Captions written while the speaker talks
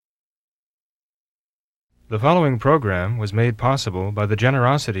The following program was made possible by the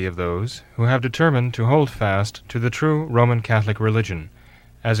generosity of those who have determined to hold fast to the true Roman Catholic religion,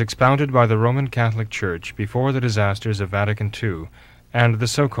 as expounded by the Roman Catholic Church before the disasters of Vatican II and the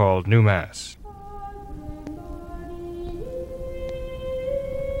so-called New Mass.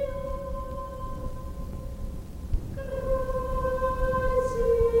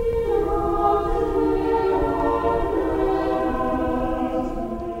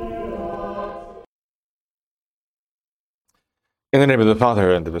 In the name of the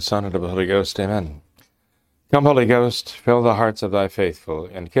Father, and of the Son, and of the Holy Ghost, amen. Come, Holy Ghost, fill the hearts of thy faithful,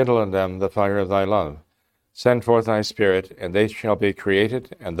 and kindle in them the fire of thy love. Send forth thy Spirit, and they shall be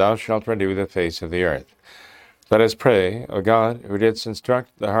created, and thou shalt renew the face of the earth. Let us pray, O God, who didst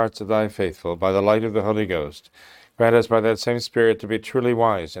instruct the hearts of thy faithful by the light of the Holy Ghost, grant us by that same Spirit to be truly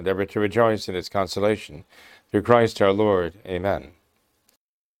wise, and ever to rejoice in its consolation. Through Christ our Lord. Amen.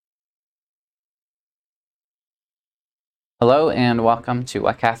 Hello and welcome to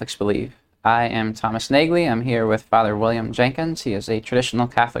What Catholics Believe. I am Thomas Nagley. I'm here with Father William Jenkins. He is a traditional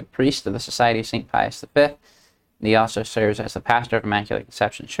Catholic priest of the Society of St. Pius V. And he also serves as the pastor of Immaculate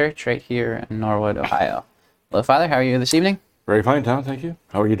Conception Church right here in Norwood, Ohio. Hello, Father. How are you this evening? Very fine, Tom. Thank you.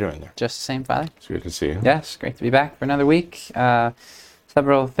 How are you doing there? Just the same, Father. It's good to see you. Yes, great to be back for another week.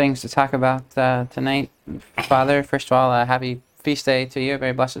 Several things to talk about tonight. Father, first of all, happy feast day to you, a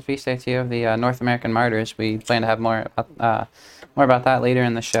very blessed feast day to you of the North American Martyrs. We plan to have more about that later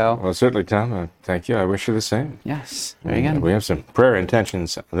in the show. Well, certainly, Tom. Thank you. I wish you the same. Yes, very good. We have some prayer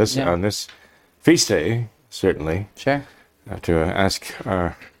intentions on this feast day, certainly. Sure. To ask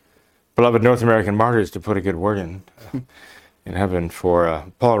our beloved North American Martyrs to put a good word in heaven for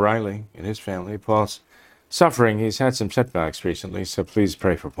Paul Riley and his family. Paul's suffering. He's had some setbacks recently, so please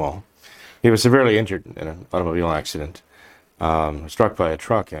pray for Paul. He was severely injured in an automobile accident. Struck by a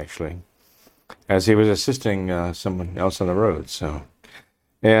truck, actually, as he was assisting someone else on the road. So,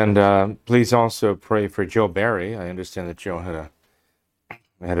 and please also pray for Joe Barry. I understand that Joe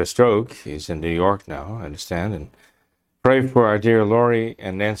had a stroke. He's in New York now, I understand. And pray for our dear Lori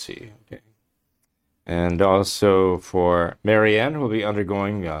and Nancy. Okay. And also for Mary Ann, who will be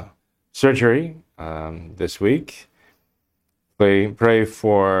undergoing surgery this week. Pray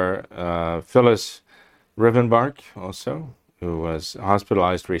for Phyllis Rivenbark also, who was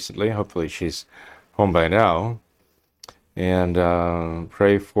hospitalized recently. Hopefully she's home by now. And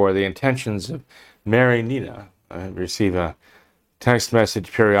pray for the intentions of Mary Nina. I receive a text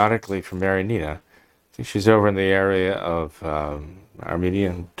message periodically from Mary Nina. I think she's over in the area of Armenia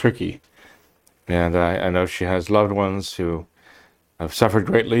and Turkey. And I know she has loved ones who have suffered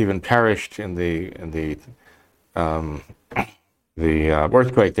greatly, even perished in the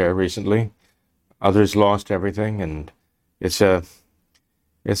earthquake there recently. Others lost everything, and it's a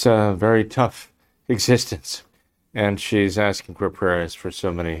very tough existence. And she's asking for prayers for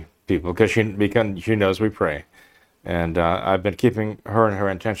so many people because she knows we pray. And I've been keeping her and her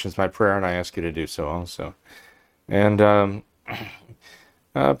intentions my prayer, and I ask you to do so also. And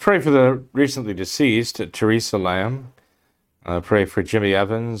pray for the recently deceased Teresa Lamb. Pray for Jimmy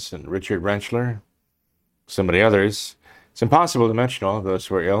Evans and Richard Rentschler, so many others. It's impossible to mention all of those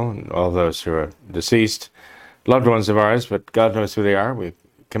who are ill and all those who are deceased, loved ones of ours, but God knows who they are. We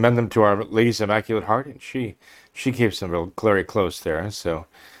commend them to Our Lady's Immaculate Heart, and she keeps them very close there. So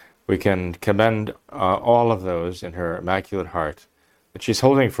we can commend all of those in her Immaculate Heart that she's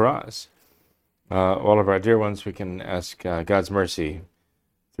holding for us. All of our dear ones, we can ask God's mercy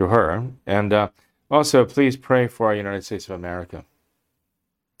through her. And also, please pray for our United States of America.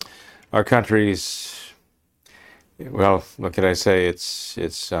 Our country's, well, what can I say? It's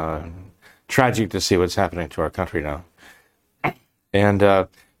tragic to see what's happening to our country now. And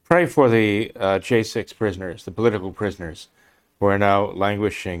pray for the J6 prisoners, the political prisoners, who are now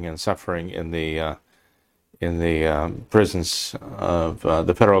languishing and suffering in the prisons of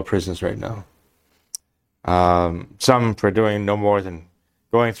the federal prisons right now. Some for doing no more than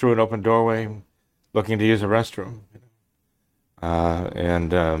going through an open doorway, looking to use a restroom,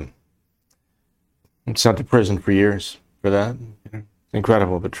 and sent to prison for years for that.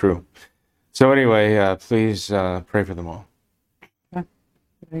 Incredible, but true. So anyway, please pray for them all. Okay.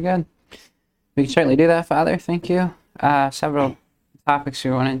 Very good. We can certainly do that, Father. Thank you. Several topics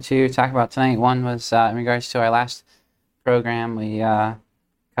we wanted to talk about tonight. One was in regards to our last program. We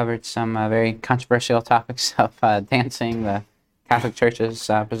covered some very controversial topics of dancing, the Catholic Church's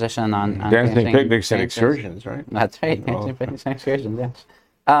position on dancing picnics and excursions, right? That's right, dancing picnics and excursions, yes.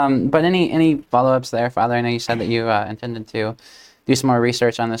 But any follow-ups there, Father? I know you said that you intended to do some more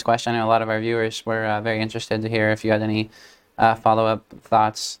research on this question. I know a lot of our viewers were very interested to hear if you had any follow-up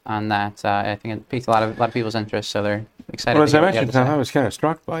thoughts on that. I think it piqued a lot of people's interest, so they're excited. Well, to as I hear what you have mentioned, to say. Tom, I was kind of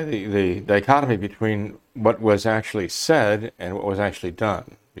struck by the dichotomy between what was actually said and what was actually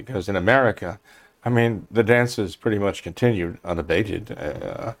done. Because in America, I mean, the dances pretty much continued unabated.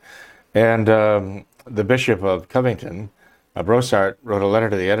 And the Bishop of Covington, Brossart, wrote a letter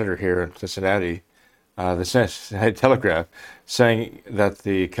to the editor here in Cincinnati, the Cincinnati Telegraph, saying that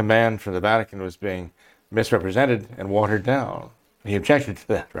the command from the Vatican was being misrepresented and watered down. He objected to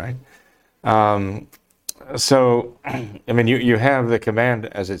that, right? So, I mean, you have the command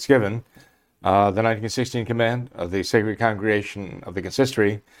as it's given, the 1916 command of the Sacred Congregation of the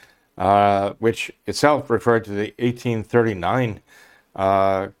Consistory, which itself referred to the 1839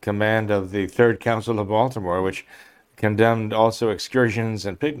 command of the Third Council of Baltimore, which condemned also excursions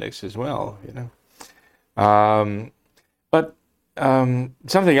and picnics as well, you know. But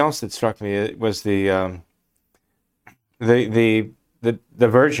something else that struck me was the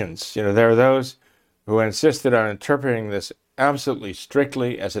versions. You know, there are those who insisted on interpreting this absolutely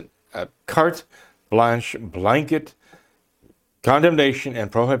strictly as a carte blanche blanket condemnation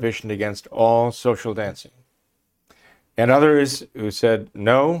and prohibition against all social dancing. And others who said,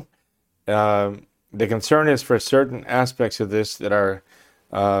 no, the concern is for certain aspects of this that are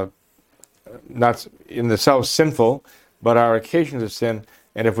not in themselves sinful, but are occasions of sin.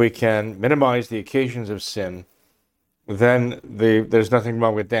 And if we can minimize the occasions of sin, then there's nothing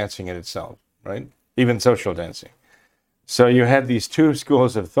wrong with dancing in itself, right? Even social dancing. So you had these two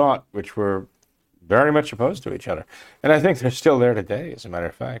schools of thought which were very much opposed to each other. And I think they're still there today, as a matter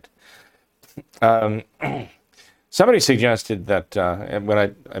of fact. Somebody suggested that, when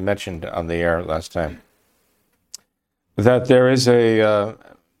I mentioned on the air last time, that there is a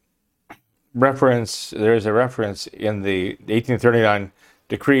reference in the 1839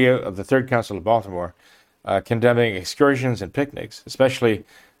 decree of the Third Council of Baltimore condemning excursions and picnics, especially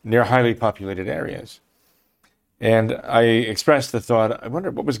near highly populated areas. And I expressed the thought, I wonder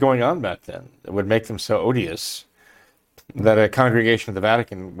what was going on back then that would make them so odious that a congregation of the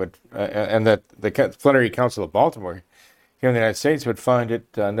Vatican would, and that the Plenary Council of Baltimore here in the United States would find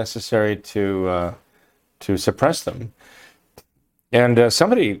it necessary to suppress them. And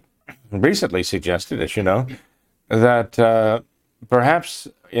somebody recently suggested, as you know, that perhaps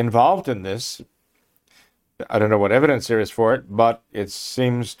involved in this, I don't know what evidence there is for it, but it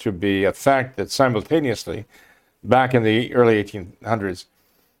seems to be a fact that simultaneously, back in the early 1800s,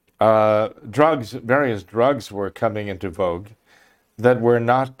 various drugs were coming into vogue that were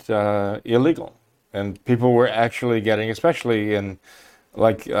not illegal. And people were actually getting, especially in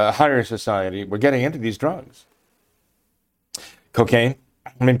higher society, were getting into these drugs. Cocaine.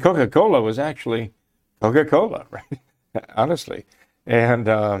 I mean, Coca-Cola was actually Coca-Cola, right? Honestly. And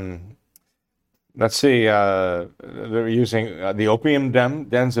let's see, they were using the opium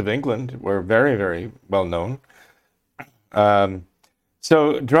dens of England were very, very well known.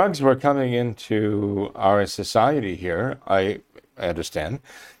 So drugs were coming into our society here, I understand.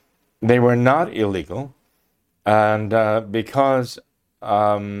 They were not illegal, and because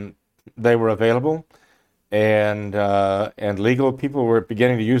they were available and legal, people were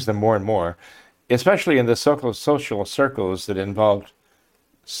beginning to use them more and more, especially in the social circles that involved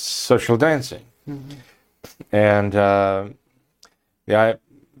social dancing. Mm-hmm. And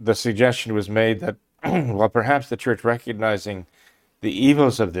the suggestion was made that, well, perhaps the church, recognizing the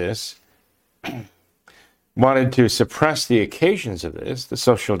evils of this, wanted to suppress the occasions of this, the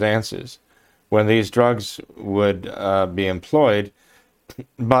social dances, when these drugs would be employed,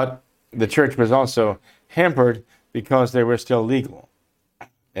 but the church was also hampered because they were still legal.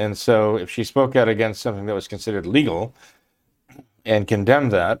 And so if she spoke out against something that was considered legal and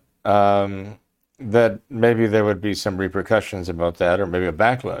condemned that, that maybe there would be some repercussions about that, or maybe a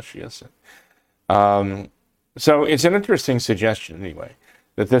backlash, yes. So it's an interesting suggestion, anyway,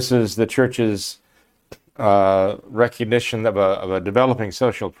 that this is the church's recognition of a developing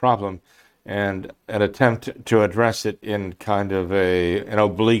social problem and an attempt to address it in kind of an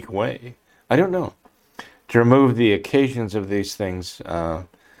oblique way. I don't know. To remove the occasions of these things, of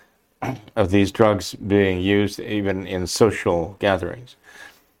these drugs being used even in social gatherings.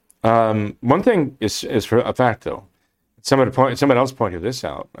 One thing is for a fact, though. Someone else pointed this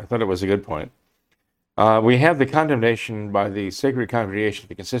out. I thought it was a good point. We have the condemnation by the Sacred Congregation of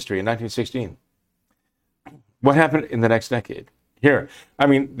the Consistory in 1916. What happened in the next decade? Here, I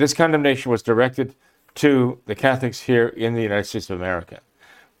mean, this condemnation was directed to the Catholics here in the United States of America.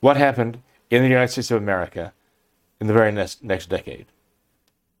 What happened in the United States of America in the very next decade?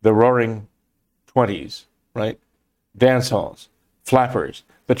 The Roaring 20s, right? Dance halls, flappers,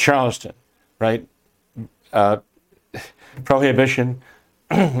 the Charleston, right? prohibition,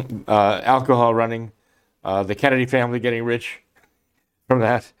 alcohol running, the Kennedy family getting rich from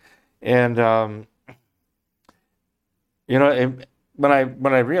that, and when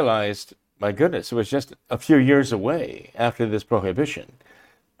I realized, my goodness, it was just a few years away after this prohibition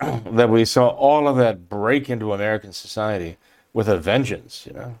that we saw all of that break into American society with a vengeance,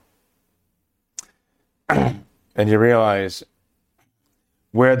 and you realize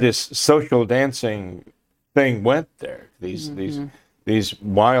where this social dancing thing went there. These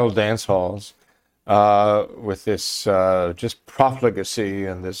wild dance halls with this just profligacy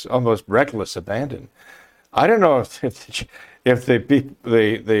and this almost reckless abandon. I don't know if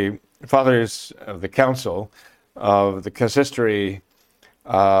the fathers of the council of the consistory,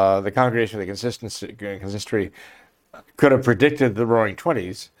 the congregation of the consistory, could have predicted the Roaring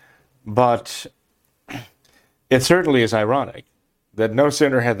Twenties, but it certainly is ironic that no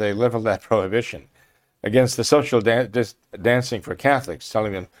sooner had they leveled that prohibition against the social dancing for Catholics,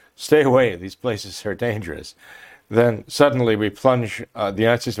 telling them, stay away, these places are dangerous, then suddenly we plunge the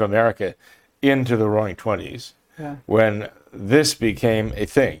United States of America into the Roaring Twenties, when this became a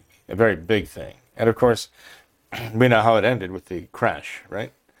thing, a very big thing. And of course, we know how it ended with the crash,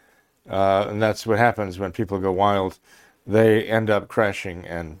 right? And that's what happens when people go wild. They end up crashing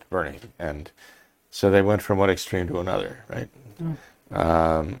and burning. And so they went from one extreme to another, right?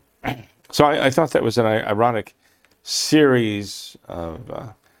 So I thought that was an ironic series of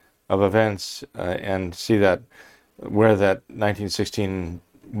events, and see that where that 1916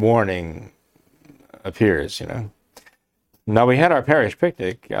 warning appears, Now, we had our parish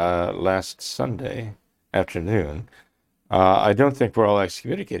picnic last Sunday afternoon. I don't think we're all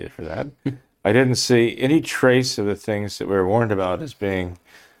excommunicated for that. I didn't see any trace of the things that we were warned about as being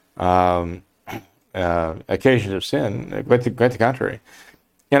occasions of sin, quite the contrary.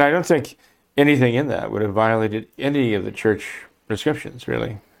 And I don't think anything in that would have violated any of the church prescriptions,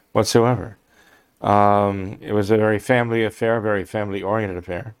 really, whatsoever. It was a very family affair, a very family-oriented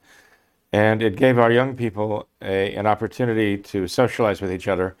affair. And it gave our young people an opportunity to socialize with each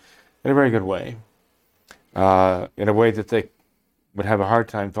other in a very good way, in a way that they would have a hard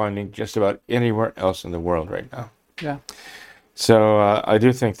time finding just about anywhere else in the world right now. Yeah. So I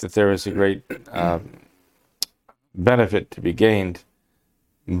do think that there is a great benefit to be gained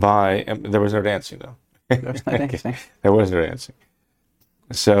by. There was no dancing, though. There was no dancing. There was no dancing.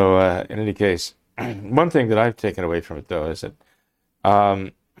 So in any case, one thing that I've taken away from it, though, is that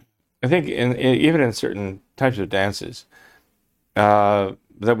I think even in certain types of dances that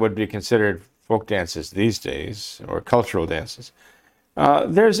would be considered folk dances these days, or cultural dances,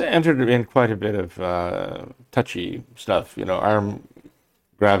 there's entered in quite a bit of touchy stuff, arm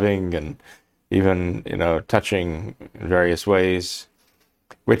grabbing and even, touching in various ways,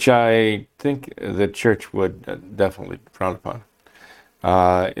 which I think the church would definitely frown upon.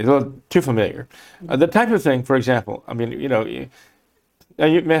 It's a little too familiar. The type of thing, for example, I mean, you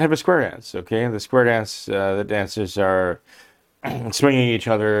may have a square dance, okay? And the square dance, the dancers are swinging each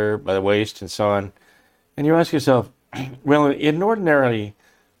other by the waist and so on. And you ask yourself, well, in ordinarily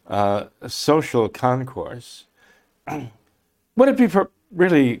social concourse, would it be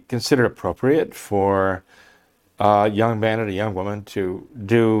really considered appropriate for a young man and a young woman to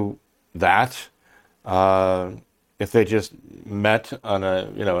do that if they just met on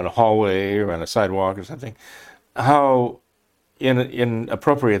in a hallway or on a sidewalk or something? How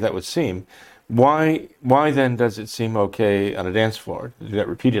inappropriate that would seem. Why then does it seem okay on a dance floor to do that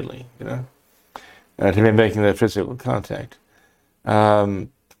repeatedly, to be making that physical contact? The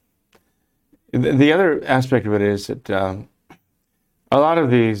other aspect of it is that a lot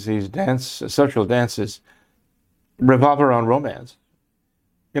of these social dances revolve around romance.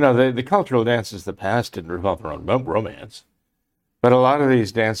 The cultural dances of the past didn't revolve around romance, but a lot of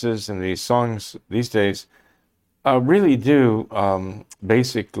these dances and these songs these days really do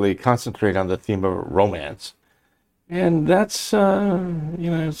basically concentrate on the theme of romance. And that's,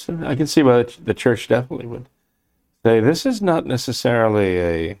 I can see why the church definitely would say this is not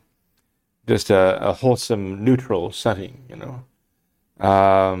necessarily just a wholesome, neutral setting,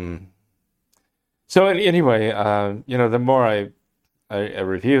 So anyway, the more I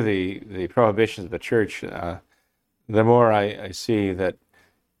review the prohibitions of the church, the more I see that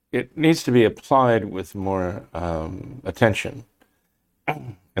it needs to be applied with more attention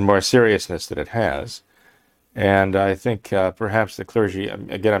and more seriousness than it has. And I think perhaps the clergy,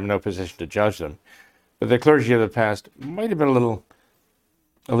 again, I'm in no position to judge them, but the clergy of the past might have been a little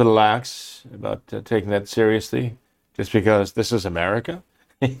lax about taking that seriously, just because this is America.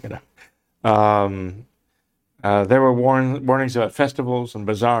 There were warnings about festivals and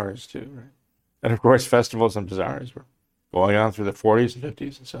bazaars too, right? And of course, festivals and bazaars were going on through the 40s and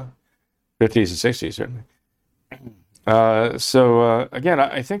 50s and so on. 50s and 60s, certainly. Again,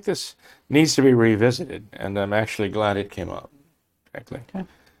 I think this needs to be revisited, and I'm actually glad it came up, frankly. Okay.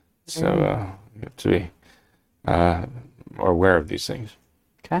 So you have to be more aware of these things.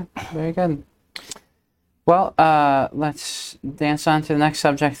 Okay, very good. Well, let's dance on to the next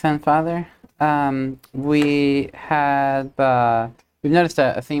subject then, Father. We've noticed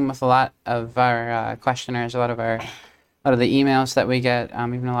a theme with a lot of our questioners, a lot of the emails that we get,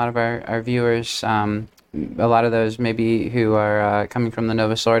 even a lot of our viewers. A lot of those maybe who are coming from the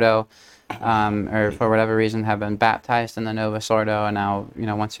Novus Ordo, or for whatever reason have been baptized in the Novus Ordo, and now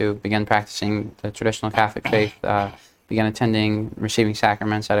want to begin practicing the traditional Catholic faith, begin attending, receiving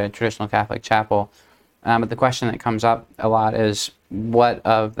sacraments at a traditional Catholic chapel. But the question that comes up a lot is, what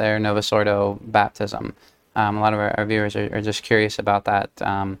of their Novus Ordo baptism? A lot of our viewers are just curious about that.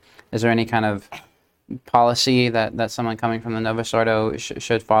 Is there any kind of policy that someone coming from the Novus Ordo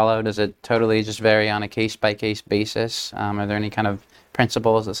should follow? Does it totally just vary on a case-by-case basis? Are there any kind of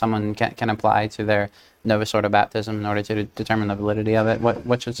principles that someone can apply to their Novus Ordo baptism in order to determine the validity of it?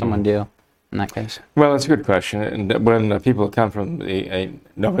 What should someone do in that case? Well, that's a good question. And when people come from a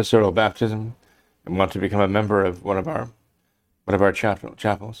Novus Ordo baptism and want to become a member of one of our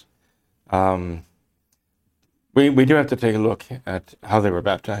chapels, we do have to take a look at how they were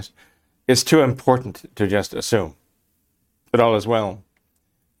baptized. It's too important to just assume that all is well.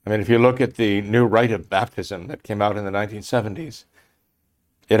 I mean, if you look at the new rite of baptism that came out in the 1970s,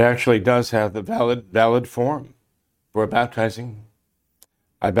 it actually does have the valid form for baptizing.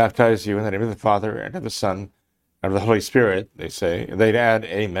 I baptize you in the name of the Father, and of the Son, and of the Holy Spirit, they say. They'd add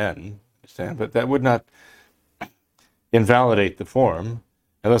amen, understand? But that would not invalidate the form,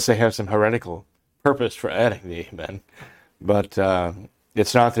 unless they have some heretical purpose for adding the amen. But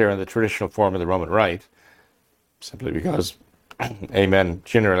it's not there in the traditional form of the Roman Rite, simply because amen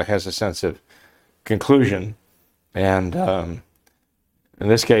generally has a sense of conclusion, and in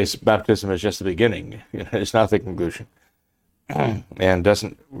this case, baptism is just the beginning. It's not the conclusion, and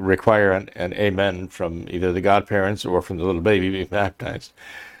doesn't require an amen from either the godparents or from the little baby being baptized.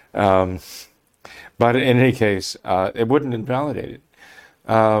 But in any case, it wouldn't invalidate it.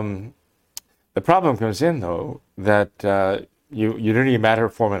 The problem comes in, though, that you don't need matter,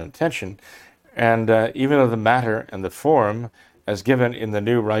 form, and intention. And even though the matter and the form, as given in the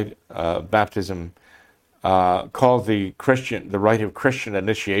new rite baptism, called the rite of Christian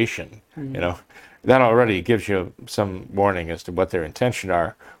initiation, that already gives you some warning as to what their intention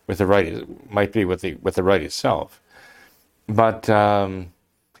are with the rite, might be with the rite itself. But the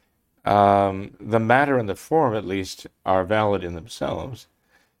matter and the form, at least, are valid in themselves.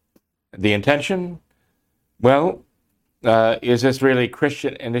 The intention, well, is this really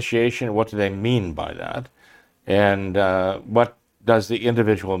Christian initiation? What do they mean by that? And what does the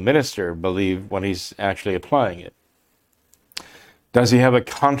individual minister believe when he's actually applying it? Does he have a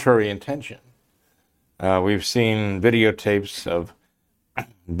contrary intention? We've seen videotapes of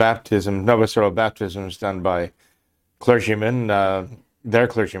Novus Ordo baptisms done by clergymen, their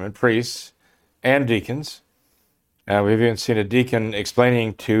clergymen, priests, and deacons. We've even seen a deacon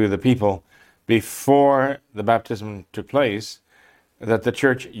explaining to the people before the baptism took place that the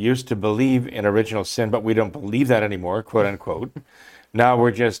church used to believe in original sin, but we don't believe that anymore, quote unquote. Now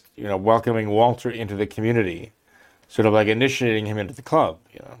we're just, welcoming Walter into the community, sort of like initiating him into the club,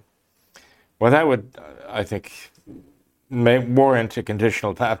 Well, that would, I think, warrant a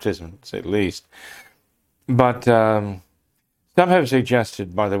conditional baptism, to say the least. But some have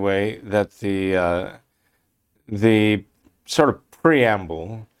suggested, by the way, that the sort of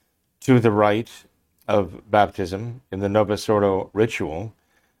preamble to the rite of baptism in the Novus Ordo ritual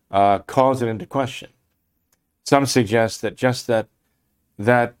calls it into question. Some suggest that just that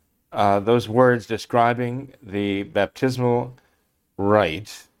those words describing the baptismal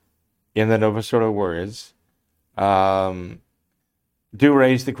rite in the Novus Ordo words do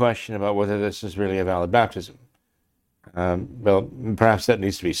raise the question about whether this is really a valid baptism. Well, perhaps that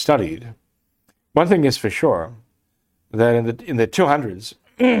needs to be studied. One thing is for sure, that in the 200s,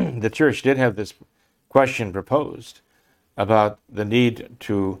 the church did have this question proposed about the need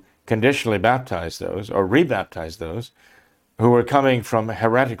to conditionally baptize those or rebaptize those who were coming from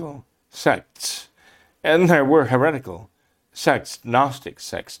heretical sects. And there were heretical sects, Gnostic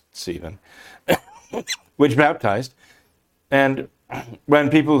sects even, which baptized. And when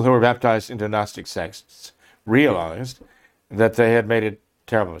people who were baptized into Gnostic sects realized that they had made a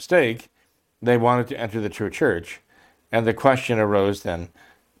terrible mistake, they wanted to enter the true church. And the question arose then,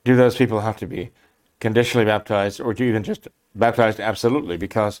 do those people have to be conditionally baptized, or do you even just baptized absolutely?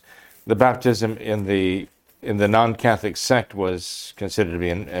 Because the baptism in the non-Catholic sect was considered to be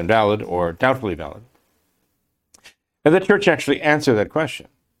invalid or doubtfully valid. And the church actually answered that question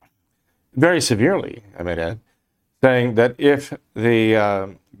very severely, I might add, saying that if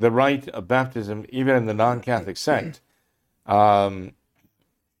the rite of baptism, even in the non-Catholic sect,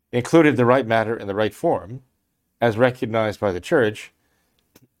 included the right matter and the right form, as recognized by the church,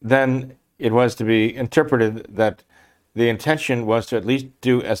 then it was to be interpreted that the intention was to at least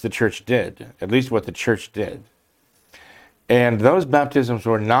do as the church did, at least what the church did. And those baptisms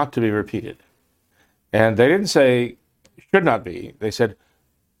were not to be repeated. And they didn't say should not be. They said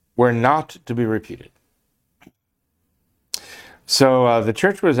were not to be repeated. So the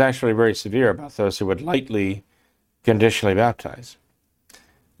church was actually very severe about those who would lightly conditionally baptize.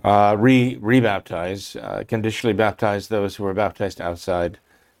 Rebaptize, conditionally baptize those who were baptized outside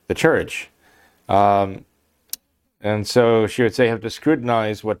the church. And so she would say, have to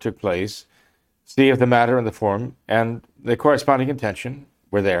scrutinize what took place, see if the matter and the form and the corresponding intention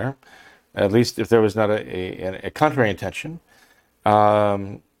were there, at least if there was not a contrary intention.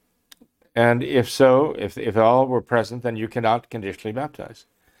 And if so, if all were present, then you cannot conditionally baptize.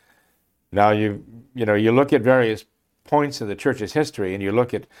 Now you look at various points in the church's history, and you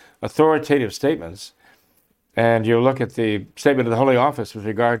look at authoritative statements, and you look at the statement of the Holy Office with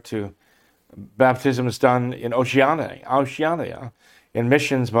regard to baptisms done in Oceania, in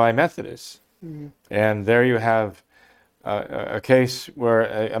missions by Methodists. Mm-hmm. And there you have a case where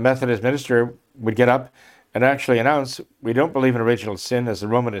a Methodist minister would get up and actually announce, we don't believe in original sin as the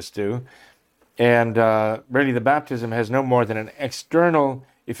Romanists do, and really the baptism has no more than an external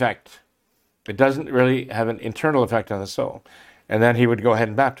effect. It doesn't really have an internal effect on the soul. And then he would go ahead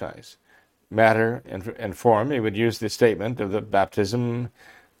and baptize. Matter and form, he would use the statement of the baptismal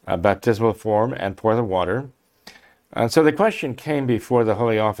form and pour the water. And so the question came before the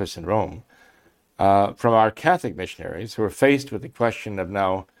Holy Office in Rome from our Catholic missionaries who were faced with the question of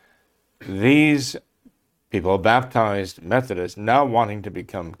now these people, baptized Methodists, now wanting to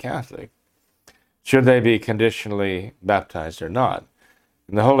become Catholic, should they be conditionally baptized or not?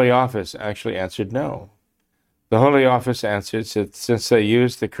 And the Holy Office actually answered no. The Holy Office answered that since they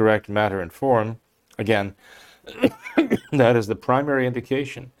used the correct matter and form, again, that is the primary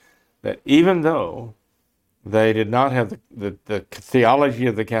indication that even though they did not have the theology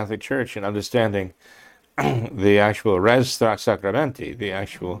of the Catholic Church in understanding the actual res sacramenti, the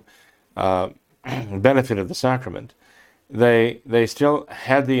actual benefit of the sacrament, they still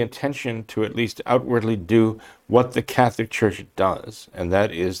had the intention to at least outwardly do what the Catholic Church does, and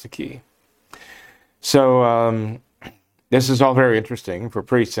that is the key. So this is all very interesting for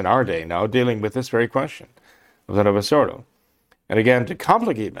priests in our day now, dealing with this very question of the Novus Ordo. And again, to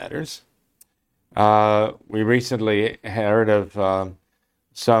complicate matters, we recently heard of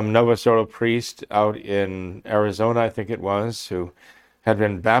some Novus Ordo priest out in Arizona, I think it was, who had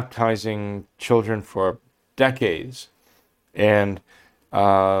been baptizing children for decades and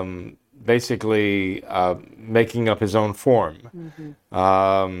basically making up his own form.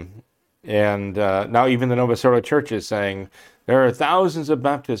 Mm-hmm. And now even the Novus Ordo Church is saying there are thousands of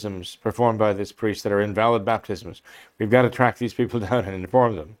baptisms performed by this priest that are invalid baptisms. We've got to track these people down and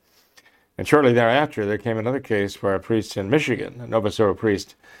inform them. And shortly thereafter, there came another case where a priest in Michigan, a Novus Ordo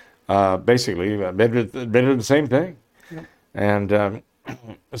priest, basically admitted the same thing. Yep. And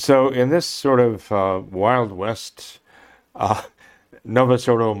so in this sort of Wild West Novus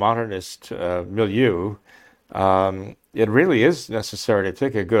Ordo modernist milieu, it really is necessary to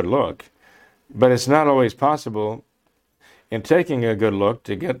take a good look, but it's not always possible in taking a good look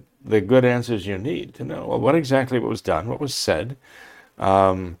to get the good answers you need to know, well, what exactly was done, what was said,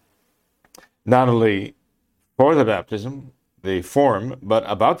 not only for the baptism, the form, but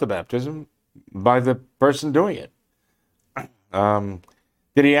about the baptism by the person doing it.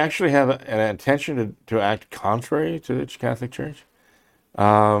 Did he actually have an intention to act contrary to the Catholic Church?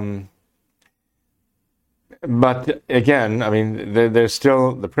 But again, I mean, there's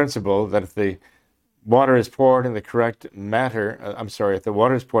still the principle that if the water is poured in the correct matter, if the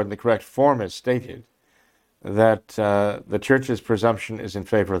water is poured in the correct form as stated, that the Church's presumption is in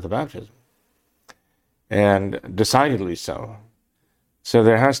favor of the baptism. And decidedly so. So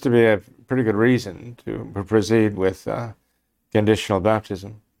there has to be a pretty good reason to proceed with conditional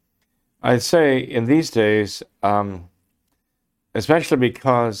baptism. I'd say in these days, especially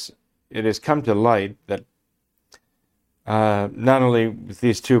because it has come to light that not only with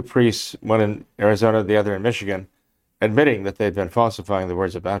these two priests, one in Arizona, the other in Michigan, admitting that they'd been falsifying the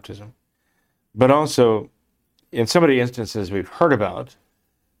words of baptism, but also in some of the instances we've heard about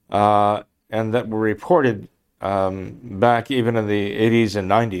and that were reported back even in the 80s and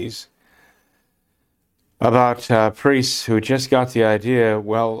 90s about priests who just got the idea,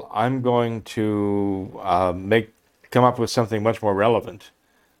 well, I'm going to come up with something much more relevant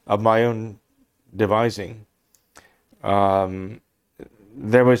of my own devising. There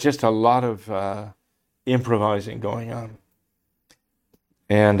was just a lot of improvising going on.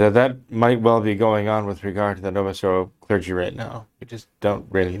 And that might well be going on with regard to the Novosoro clergy right now. We just don't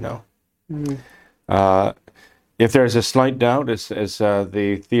really know. Mm-hmm. If there's a slight doubt, as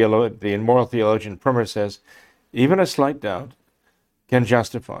the immoral theologian Primer says, even a slight doubt can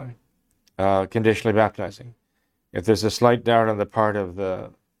justify conditionally baptizing. If there's a slight doubt on the part of the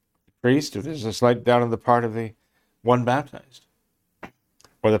priest, if there's a slight doubt on the part of the one baptized,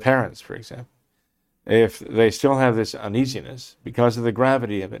 or the parents, for example, if they still have this uneasiness because of the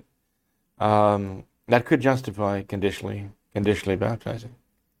gravity of it, that could justify conditionally baptizing.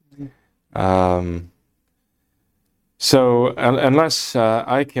 So unless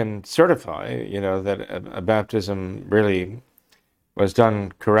I can certify, that a baptism really was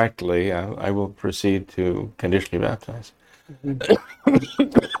done correctly, I will proceed to conditionally baptize. Well,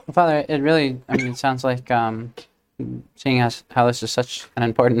 Father, it sounds like, seeing how this is such an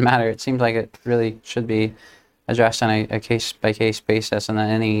important matter, it seems like it really should be addressed on a case-by-case basis, and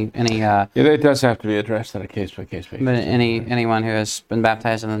then it does have to be addressed on a case-by-case basis. But anyone who has been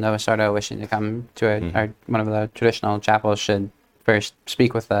baptized in the Novus Ordo wishing to come to one of the traditional chapels should first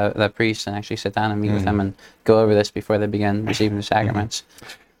speak with the priest and actually sit down and meet with them and go over this before they begin receiving the sacraments.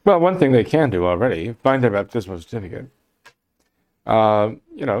 Well, one thing they can do already, find their baptismal certificate.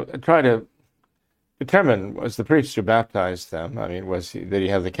 Try to determine, was the priest who baptized them, did he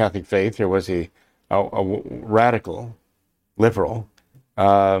have the Catholic faith, or was he a radical, liberal?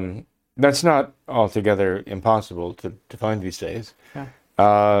 That's not altogether impossible to find these days. Yeah.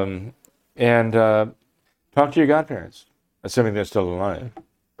 And talk to your godparents, assuming they're still alive,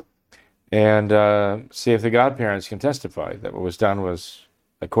 and see if the godparents can testify that what was done was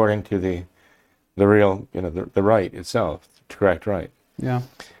according to the real, the rite itself, the correct rite. Yeah.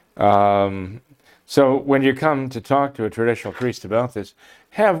 So when you come to talk to a traditional priest about this,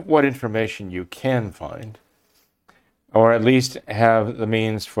 have what information you can find, or at least have the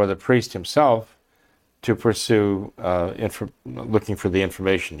means for the priest himself to pursue looking for the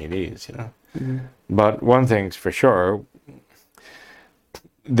information he needs, Mm-hmm. But one thing's for sure,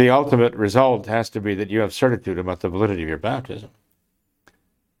 the ultimate result has to be that you have certitude about the validity of your baptism,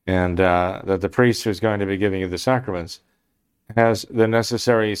 and that the priest who's going to be giving you the sacraments has the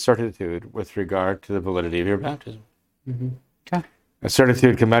necessary certitude with regard to the validity of your baptism. Mm-hmm. Okay. A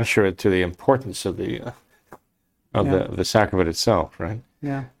certitude commensurate to the importance of the sacrament itself, right?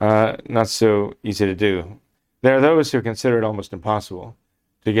 Yeah. Not so easy to do. There are those who consider it almost impossible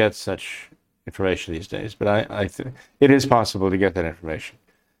to get such information these days, but I think it is possible to get that information.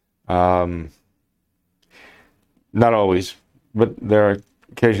 Not always, but there are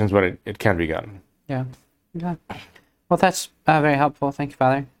occasions when it can be gotten. Yeah. Yeah. Well, that's very helpful. Thank you,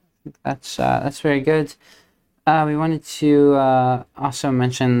 Father. That's very good. We wanted to also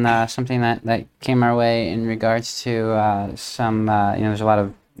mention something that came our way in regards to some, there's a lot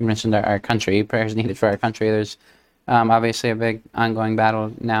of, you mentioned our country, prayers needed for our country. There's obviously a big ongoing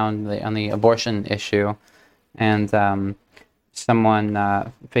battle now on the abortion issue. And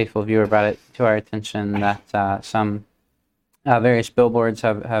someone, faithful viewer, brought it to our attention that some various billboards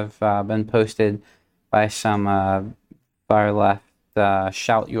have been posted by some far left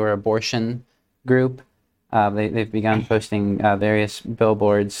Shout Your Abortion group. They've begun posting various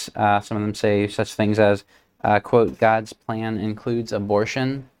billboards. Some of them say such things as, quote, God's plan includes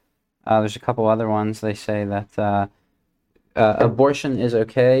abortion. There's a couple other ones. They say that abortion is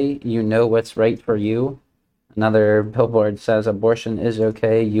okay, you know what's right for you. Another billboard says, abortion is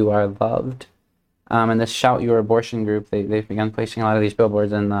okay, you are loved. And this Shout Your Abortion group, they've begun placing a lot of these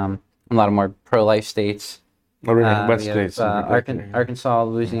billboards in a lot of more pro-life states. Oh, really? What states? Arkansas,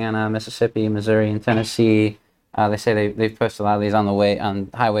 Louisiana, Mississippi, Missouri, and Tennessee. They say they've posted a lot of these on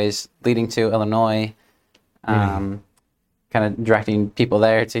highways leading to Illinois, kind of directing people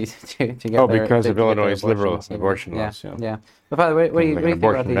there to get. Because of Illinois' liberal abortion laws. Yeah. But Father, what do you think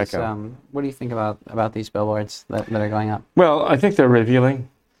about these? What do you think about these billboards that are going up? Well, I think they're revealing.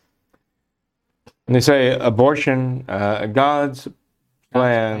 And they say abortion, God's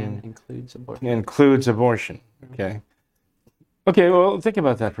plan includes abortion. Okay. Well, think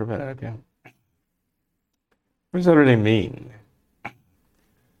about that for a minute. Okay. What does that really mean?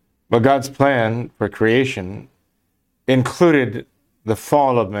 Well, God's plan for creation included the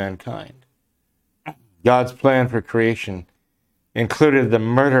fall of mankind. God's plan for creation included the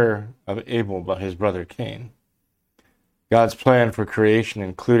murder of Abel by his brother Cain. God's plan for creation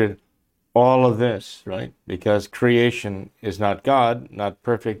included all of this, right? Because creation is not God, not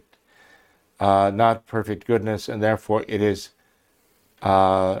perfect goodness, and therefore it is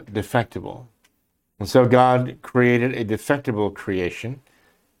defectible. And so God created a defectible creation.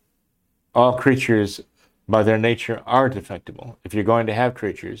 All creatures, by their nature, are defectible. If you're going to have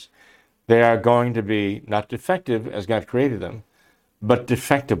creatures, they are going to be not defective as God created them, but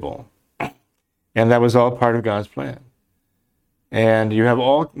defectible. And that was all part of God's plan. And you have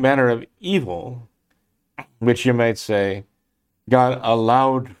all manner of evil, which you might say God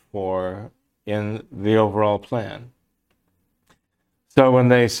allowed for in the overall plan. So when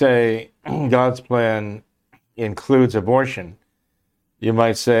they say God's plan includes abortion, you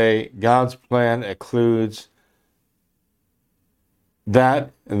might say God's plan includes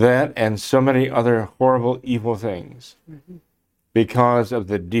that and so many other horrible, evil things because of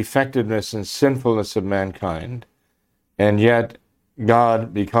the defectiveness and sinfulness of mankind. And yet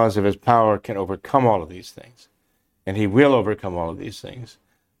God, because of his power, can overcome all of these things. And he will overcome all of these things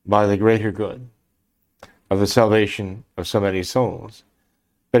by the greater good of the salvation of so many souls.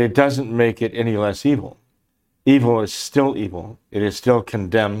 But it doesn't make it any less evil. Evil is still evil. It is still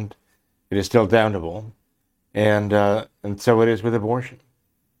condemned. It is still damnable. And so it is with abortion.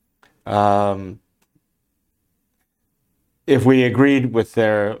 If we agreed with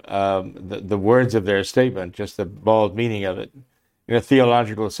their the words of their statement, just the bald meaning of it, in a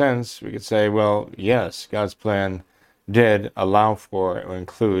theological sense, we could say, well, yes, God's plan did allow for or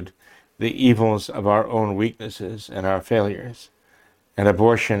include the evils of our own weaknesses and our failures. And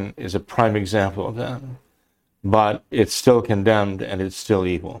abortion is a prime example of that. But it's still condemned and it's still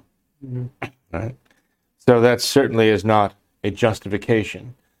evil. Right? So that certainly is not a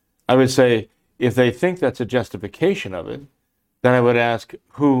justification. I would say if they think that's a justification of it, then I would ask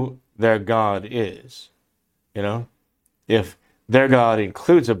who their God is. You know, if their God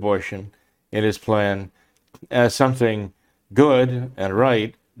includes abortion in his plan as something good and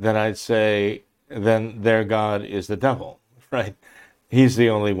right, then I'd say then their God is the devil, right? He's the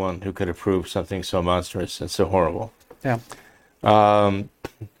only one who could approve something so monstrous and so horrible. Yeah. By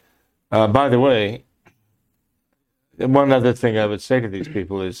the way, one other thing I would say to these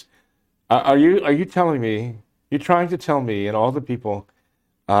people is, are you telling me, you're trying to tell me and all the people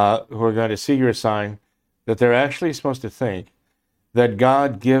who are going to see your sign that they're actually supposed to think that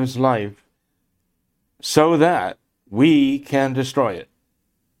God gives life so that we can destroy it?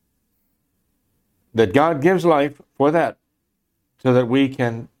 That God gives life for that, so that we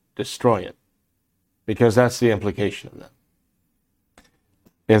can destroy it. Because that's the implication of that.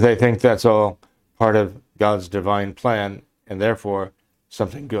 If they think that's all part of God's divine plan, and therefore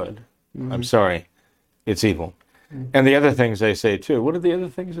something good, I'm sorry, it's evil. And the other things they say too, what are the other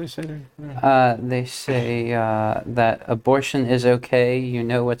things they say there? They say that abortion is okay, you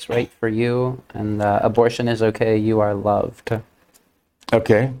know what's right for you, and abortion is okay, you are loved.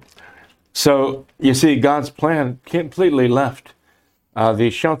 Okay. So, you see, God's plan completely left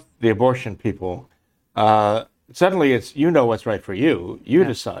the abortion people. Suddenly it's, you know what's right for you. You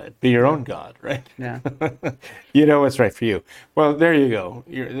decide. Be your own God, right? Yeah. You know what's right for you. Well, there you go.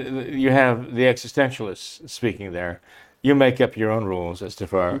 You have the existentialists speaking there. You make up your own rules as to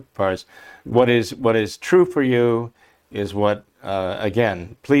far as what is true for you is what,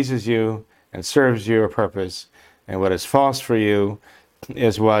 again, pleases you and serves your purpose. And what is false for you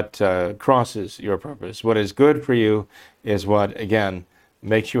is what crosses your purpose. What is good for you is what, again,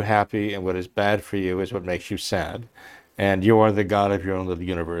 makes you happy, and what is bad for you is what makes you sad. And you are the God of your own little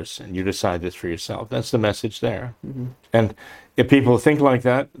universe, and you decide this for yourself. That's the message there. And if people think like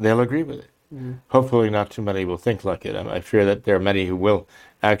that, they'll agree with it. Hopefully not too many will think like it. I fear that there are many who will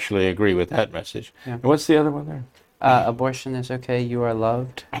actually agree with that message. And what's the other one there? Abortion is okay, you are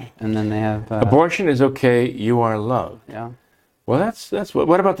loved. And then they have... abortion is okay, you are loved. Yeah. Well, that's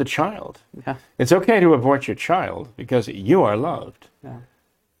what about the child? Yeah. It's okay to abort your child because you are loved. Yeah.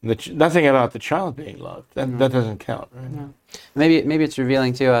 Nothing about the child being loved. That doesn't count, right? No. Maybe it's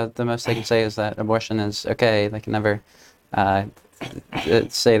revealing too. The most they can say is that abortion is okay. They can never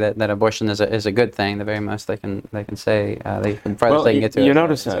say that abortion is a good thing. The very most they can say the farthest they can get to. You it,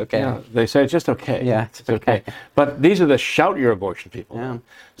 notice that? Okay. Yeah, they say it's just okay. Yeah, it's okay. But these are the shout your abortion people. Yeah.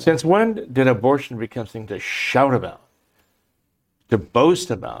 Since when did abortion become something to shout about, to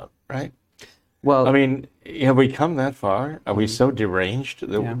boast about? Right. Well, I mean, have we come that far? Are we so deranged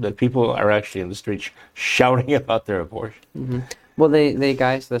that people are actually in the streets shouting about their abortion? Well, they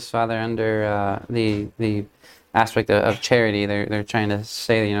guise this, Father, under the aspect of charity. They're trying to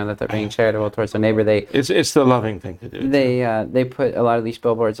say, that they're being charitable towards their neighbor. It's the loving thing to do. They put a lot of these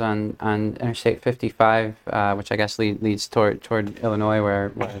billboards on Interstate 55, which I guess leads toward Illinois,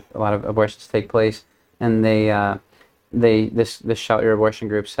 where a lot of abortions take place. And this shelter abortion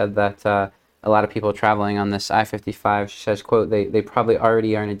group said that a lot of people traveling on this I-55, she says, quote, they probably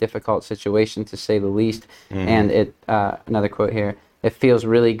already are in a difficult situation, to say the least. And it another quote here, it feels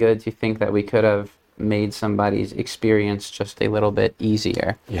really good to think that we could have made somebody's experience just a little bit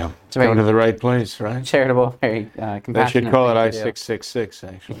easier. Yeah, it's going to the right place, right? Charitable, very compassionate. They should call it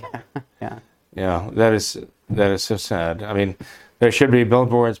I-666, actually. Yeah. That is so sad. I mean, there should be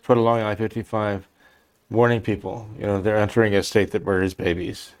billboards put along I-55 warning people, they're entering a state that murders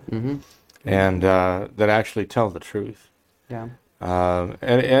babies, and that actually tell the truth. Yeah.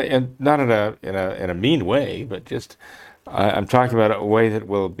 And not in a mean way, but just I'm talking about a way that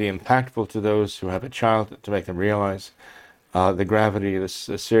will be impactful to those who have a child, to make them realize the gravity, the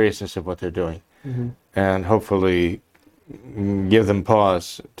seriousness of what they're doing, and hopefully give them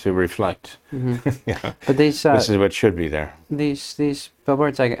pause to reflect. Yeah. But these this is what should be there. These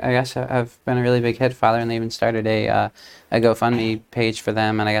billboards, I guess, have been a really big hit, Father, and they even started a GoFundMe page for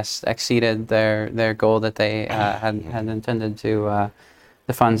them, and I guess exceeded their goal that they had intended to.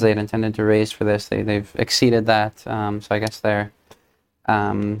 The funds they had intended to raise for this, they've exceeded that. So I guess they're.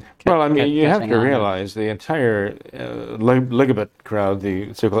 Well, I mean, you have to realize the entire ligabit crowd,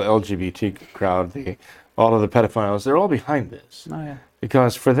 the so-called LGBT crowd, all of the pedophiles, they're all behind this. Oh, yeah.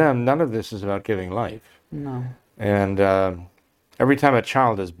 Because for them, none of this is about giving life. No. And every time a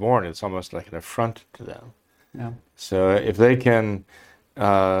child is born, it's almost like an affront to them. Yeah. So if they can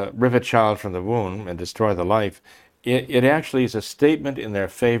rip a child from the womb and destroy the life, it actually is a statement in their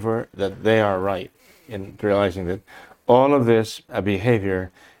favor that they are right in realizing that all of this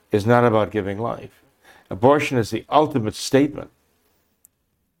behavior is not about giving life. Abortion is the ultimate statement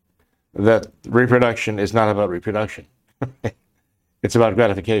that reproduction is not about reproduction. It's about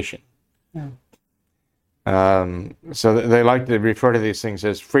gratification. Yeah. So they like to refer to these things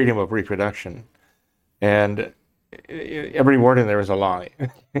as freedom of reproduction. And every word in there is a lie.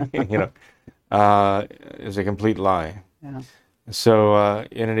 Is a complete lie. Yeah. So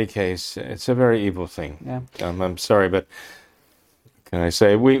in any case, it's a very evil thing. Yeah. I'm sorry, but can I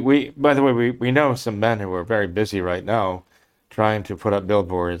say, by the way, we know some men who are very busy right now trying to put up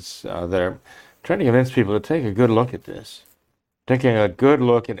billboards that are trying to convince people to take a good look at this, taking a good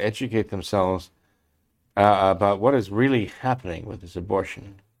look and educate themselves about what is really happening with this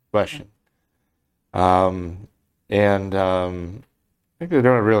abortion question. I think they're doing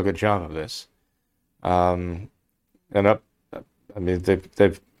a real good job of this.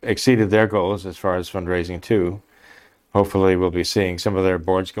 They've exceeded their goals as far as fundraising too. Hopefully we'll be seeing some of their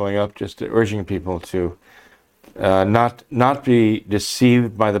boards going up, just urging people to not be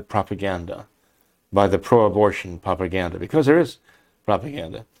deceived by the propaganda, by the pro-abortion propaganda, because there is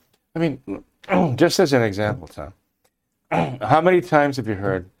propaganda. I mean, just as an example, Tom, how many times have you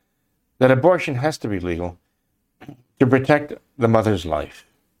heard that abortion has to be legal to protect the mother's life?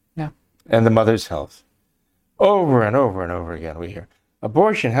 Yeah. And the mother's health? Over and over and over again we hear,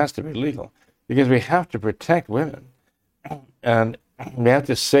 abortion has to be legal because we have to protect women, and we have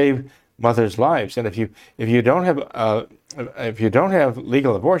to save mothers' lives. And if you don't have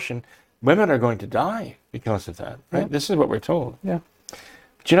legal abortion, women are going to die because of that. Right? Yeah. This is what we're told. Yeah.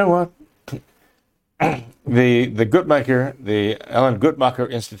 But you know what? The Guttmacher, the Ellen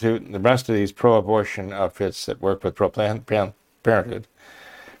Guttmacher Institute, and the rest of these pro-abortion outfits that work with Planned Parenthood,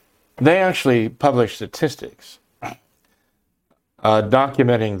 they actually publish statistics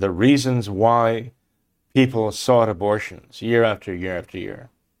documenting the reasons why people sought abortions year after year after year.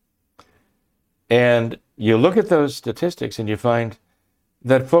 And you look at those statistics and you find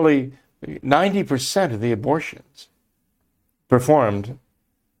that fully 90% of the abortions performed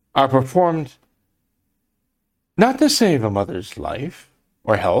are performed not to save a mother's life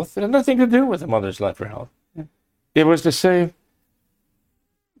or health. It had nothing to do with a mother's life or health. Yeah. It was to save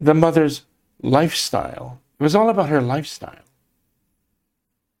the mother's lifestyle. It was all about her lifestyle.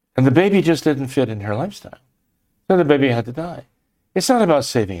 And the baby just didn't fit in her lifestyle. So the baby had to die. It's not about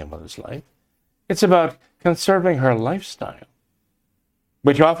saving a mother's life. It's about conserving her lifestyle,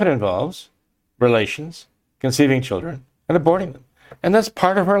 which often involves relations, conceiving children, and aborting them. And that's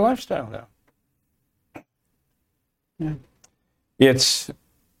part of her lifestyle now. Yeah. It's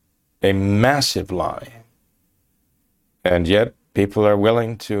a massive lie. And yet people are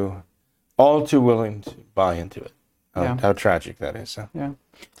all too willing to buy into it. How tragic that is. Huh? Yeah.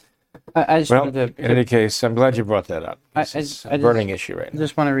 I just Well, wanted in any case, I'm glad you brought that up. It's a burning issue right I now.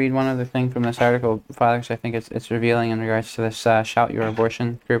 just want to read one other thing from this article, Father, because I think it's revealing in regards to this Shout Your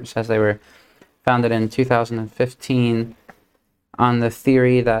Abortion group. It says they were founded in 2015 on the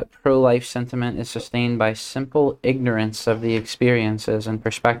theory that pro-life sentiment is sustained by simple ignorance of the experiences and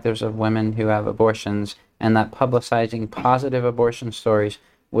perspectives of women who have abortions, and that publicizing positive abortion stories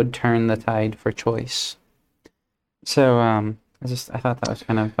would turn the tide for choice. So, I thought that was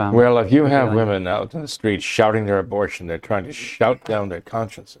kind of Well, if you have revealing. women out in the streets shouting their abortion, they're trying to shout down their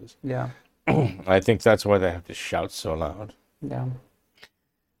consciences. Yeah, I think that's why they have to shout so loud. yeah.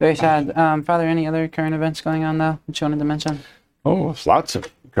 Very sad. Father, any other current events going on though that you wanted to mention? Oh, lots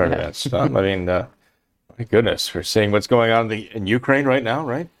of current events stuff. I mean, my goodness, we're seeing what's going on in Ukraine right now,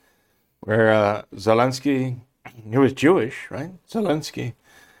 right? Where Zelensky, who was Jewish, right? Zelensky,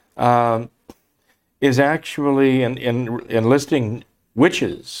 is actually enlisting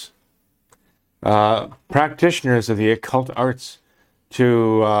witches, practitioners of the occult arts,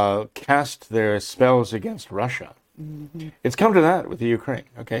 to cast their spells against Russia. Mm-hmm. It's come to that with the Ukraine,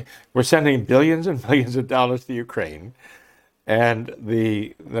 okay? We're sending billions and billions of dollars to Ukraine, and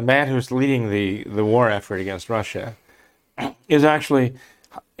the man who's leading the war effort against Russia is actually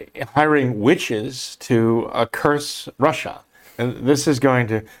hiring witches to curse Russia. And this is going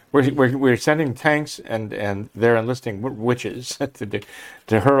to, we're sending tanks and they're enlisting witches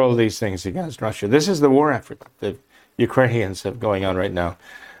to hurl these things against Russia. This is the war effort that Ukrainians have going on right now.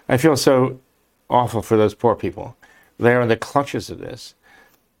 I feel so awful for those poor people. They're in the clutches of this.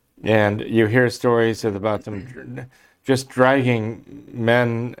 And you hear stories about them just dragging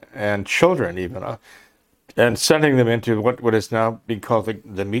men and children even and sending them into what is now being called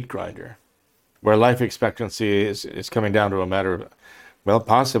the meat grinder, where life expectancy is coming down to a matter of, well,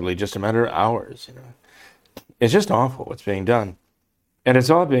 possibly just a matter of hours. You know, it's just awful what's being done, and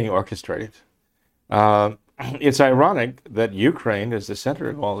it's all being orchestrated. It's ironic that Ukraine is the center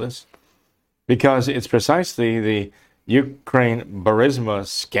of all this, because it's precisely the Ukraine Burisma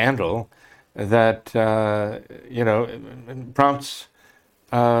scandal that prompts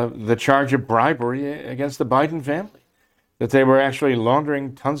the charge of bribery against the Biden family. That they were actually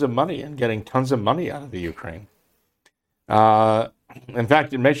laundering tons of money and getting tons of money out of the Ukraine. In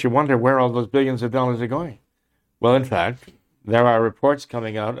fact, it makes you wonder where all those billions of dollars are going. Well, in fact, there are reports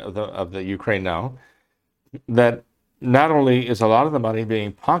coming out of the Ukraine now that not only is a lot of the money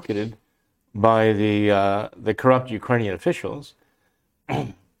being pocketed by the corrupt Ukrainian officials,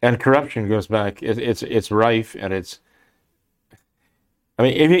 and corruption goes back, it's rife, and it's, I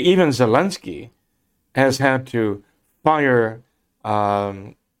mean, even Zelensky has had to fire,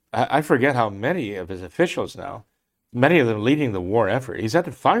 I forget how many of his officials now, many of them leading the war effort. He's had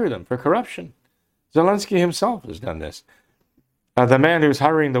to fire them for corruption. Zelensky himself has done this. The man who's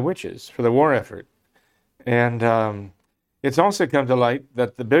hiring the witches for the war effort. And it's also come to light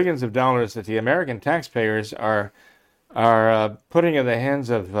that the billions of dollars that the American taxpayers are putting in the hands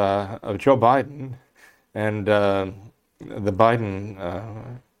of Joe Biden and the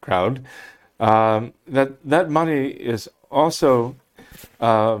Biden crowd, that money is also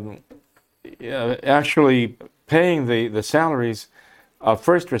actually paying the salaries of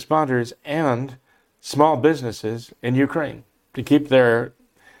first responders and small businesses in Ukraine to keep their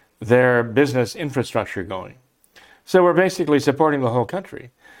business infrastructure going. So we're basically supporting the whole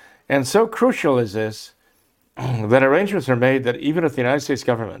country. And so crucial is this that arrangements are made that even if the United States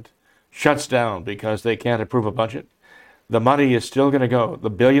government shuts down because they can't approve a budget, the money is still going to go. The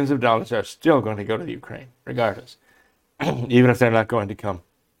billions of dollars are still going to go to the Ukraine, regardless, even if they're not going to come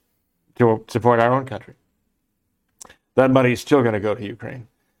to support our own country. That money is still going to go to Ukraine.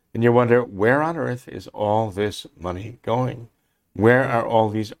 And you wonder, where on earth is all this money going? Where are all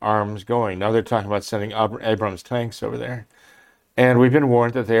these arms going? Now they're talking about sending Abrams tanks over there. And we've been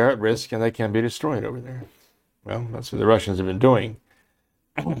warned that they are at risk and they can be destroyed over there. Well, that's what the Russians have been doing.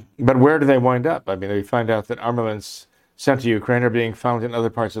 But where do they wind up? I mean, they find out that armaments sent to Ukraine are being found in other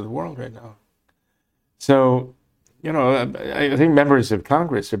parts of the world right now. So, you know, I think members of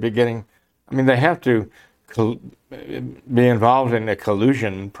Congress are beginning, I mean, they have to be involved in a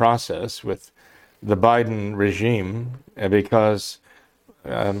collusion process with the Biden regime because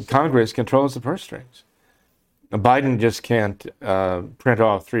Congress controls the purse strings. Biden just can't print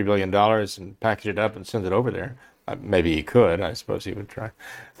off $3 billion and package it up and send it over there. Maybe he could. I suppose he would try.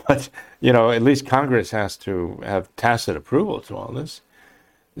 But, you know, at least Congress has to have tacit approval to all this.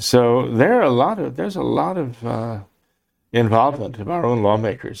 So there's a lot of involvement of our own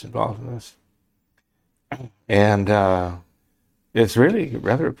lawmakers involved in this. And it's really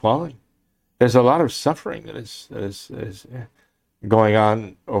rather appalling. There's a lot of suffering that is going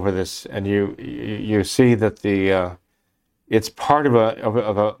on over this, and you see that it's part of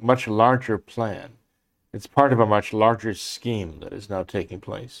a much larger plan. It's part of a much larger scheme that is now taking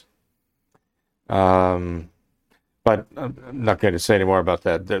place. But I'm not going to say any more about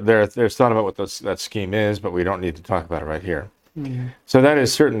that. There's thought about what that scheme is, but we don't need to talk about it right here. Mm-hmm. So that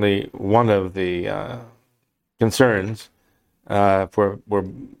is certainly one of the concerns for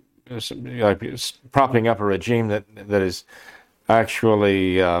propping up a regime that is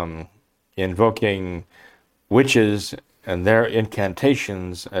actually invoking witches and their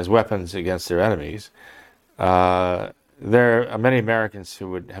incantations as weapons against their enemies. There are many Americans who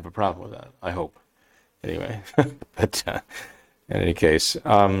would have a problem with that, I hope. Anyway, but in any case,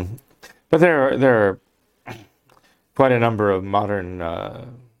 but there are quite a number of modern,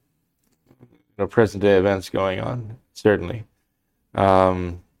 present-day events going on. Certainly,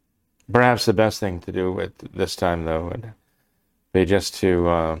 perhaps the best thing to do at this time, though, would be just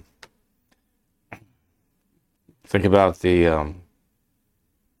to think about the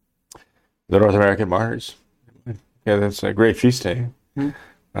North American Martyrs. Yeah, that's a great feast day. Mm-hmm.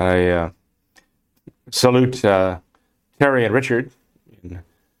 I salute Terry and Richard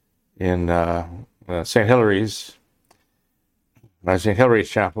in St. Hilary's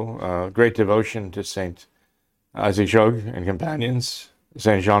Chapel. Great devotion to St. Isaac Jogues and companions,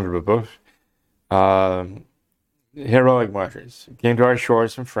 St. Jean de Brebeuf. Heroic martyrs came to our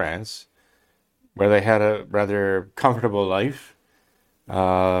shores from France, where they had a rather comfortable life.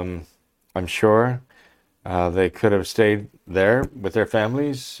 I'm sure they could have stayed there with their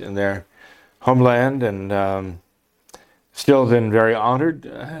families in their homeland and still been very honored,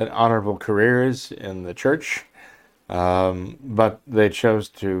 had honorable careers in the church, but they chose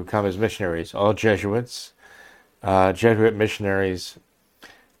to come as missionaries, all Jesuits, Jesuit missionaries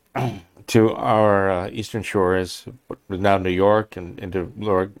to our eastern shores, now New York and into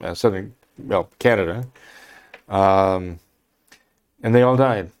Canada, and they all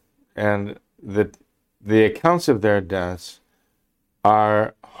died. And the accounts of their deaths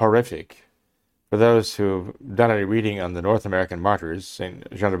are horrific. For those who've done any reading on the North American Martyrs, St.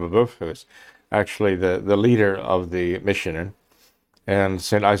 Jean de Brebeuf, who was actually the leader of the mission, and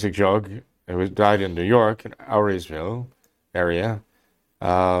St. Isaac Jogues, who died in New York, in Aurysville area,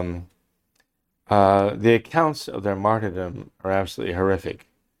 the accounts of their martyrdom are absolutely horrific.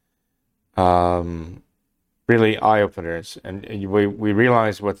 Really eye-openers. And we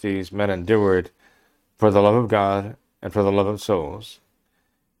realize what these men endured for the love of God and for the love of souls.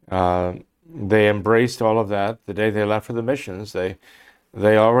 They embraced all of that. The day they left for the missions, they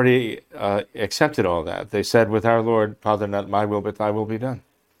already accepted all that. They said, with our Lord, Father, not my will, but thy will be done.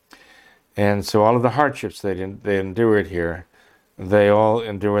 And so all of the hardships they endured here, they all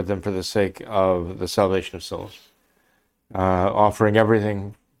endured them for the sake of the salvation of souls, offering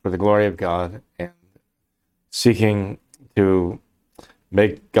everything for the glory of God and seeking to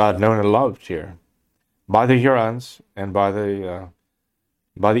make God known and loved here by the Hurons and by the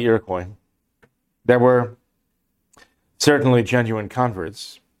Iroquois. There were certainly genuine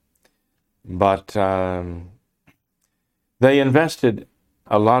converts, but they invested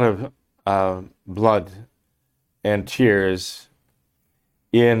a lot of blood and tears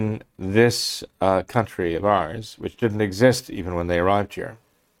in this country of ours, which didn't exist even when they arrived here.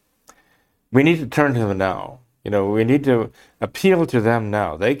 We need to turn to them now. We need to appeal to them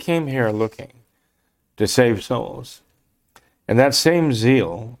now. They came here looking to save souls. And that same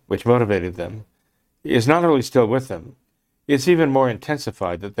zeal which motivated them is not only still with them, it's even more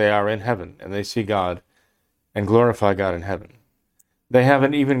intensified that they are in heaven and they see God and glorify God in heaven. They have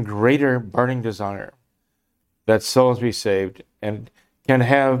an even greater burning desire that souls be saved and can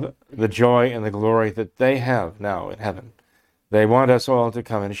have the joy and the glory that they have now in heaven. They want us all to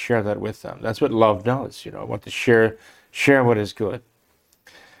come and share that with them. That's what love does, want to share what is good.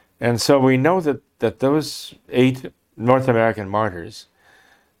 And so we know that those 8 North American martyrs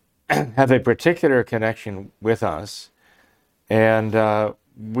have a particular connection with us, and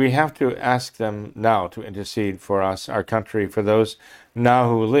we have to ask them now to intercede for us, our country, for those now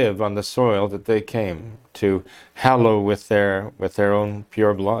who live on the soil that they came to hallow with their own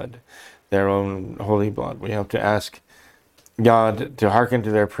pure blood, their own holy blood. We have to ask God to hearken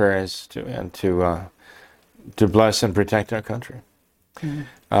to their prayers and to bless and protect our country.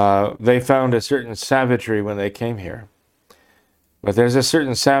 Mm-hmm. They found a certain savagery when they came here, but there's a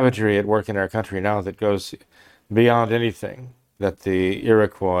certain savagery at work in our country now that goes beyond anything that the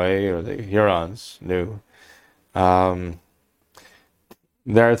Iroquois or the Hurons knew. There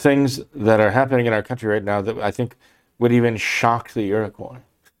are things that are happening in our country right now that I think would even shock the Iroquois.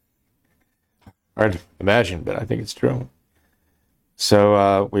 Hard to imagine, but I think it's true.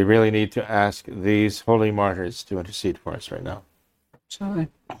 So we really need to ask these holy martyrs to intercede for us right now. Absolutely.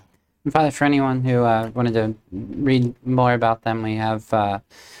 And Father, for anyone who wanted to read more about them, we have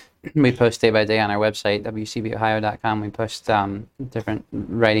we post day by day on our website, wcbohio.com. We post different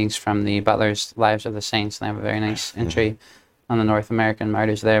writings from the Butler's Lives of the Saints, and they have a very nice entry on the North American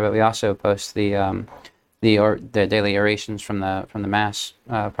martyrs there. But we also post the daily orations from the Mass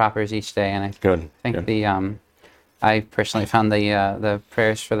propers each day, and I think I personally found the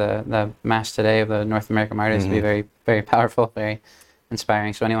prayers for the Mass today of the North American martyrs to be very, very powerful, very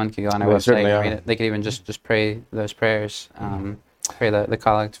inspiring. So anyone could go on our website and read it. They could even just pray those prayers, pray the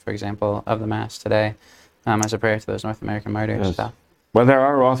collect, for example, of the Mass today as a prayer to those North American martyrs. Yes. So. Well, there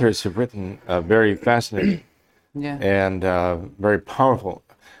are authors who've written very fascinating and very powerful,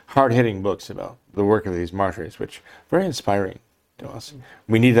 hard-hitting books about the work of these martyrs, which are very inspiring to us.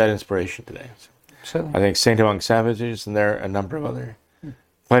 We need that inspiration today. So. Absolutely. I think Saint Among Savages, and there are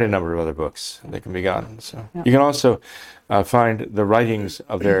quite a number of other books that can be gotten. So you can also find the writings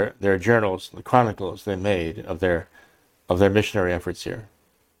of their journals, the chronicles they made of their missionary efforts here.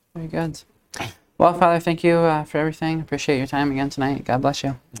 Very good. Well, Father, thank you for everything. Appreciate your time again tonight. God bless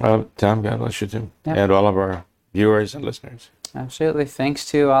you. Tom, God bless you too, and all of our viewers and listeners. Absolutely. Thanks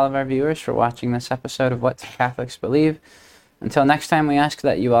to all of our viewers for watching this episode of What Catholics Believe. Until next time, we ask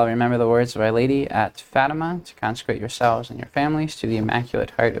that you all remember the words of Our Lady at Fatima to consecrate yourselves and your families to the Immaculate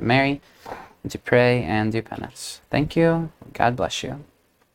Heart of Mary, and to pray and do penance. Thank you. God bless you.